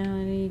 Krogan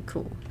vitality,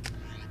 cool.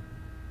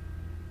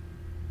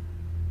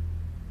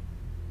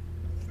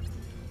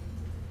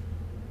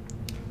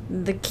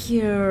 The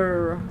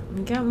cure.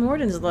 We got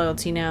Mordin's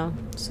loyalty now,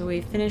 so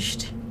we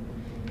finished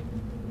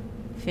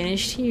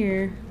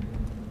here.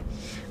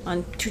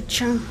 On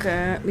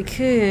Tuchanka, we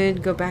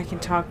could go back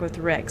and talk with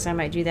Rex. I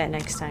might do that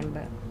next time,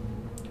 but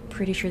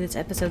pretty sure this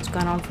episode's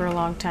gone on for a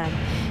long time.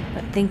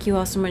 But thank you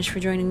all so much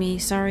for joining me.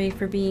 Sorry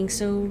for being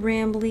so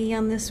rambly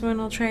on this one.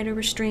 I'll try to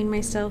restrain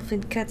myself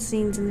in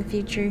cutscenes in the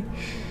future,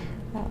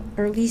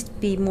 or at least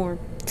be more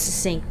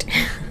succinct.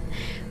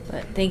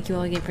 But thank you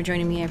all again for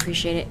joining me. I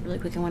appreciate it. Really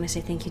quick, I want to say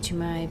thank you to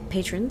my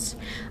patrons,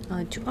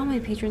 to all my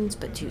patrons,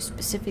 but to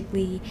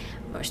especially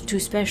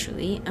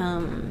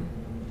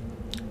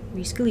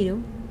Reese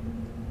Galito,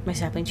 my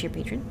sapling tier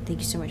patron. Thank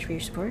you so much for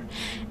your support.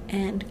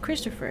 And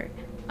Christopher,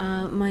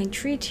 my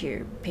tree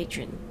tier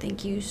patron.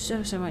 Thank you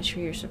so much for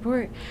your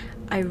support.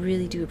 I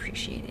really do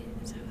appreciate it.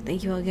 So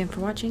thank you all again for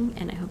watching,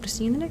 and I hope to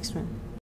see you in the next one.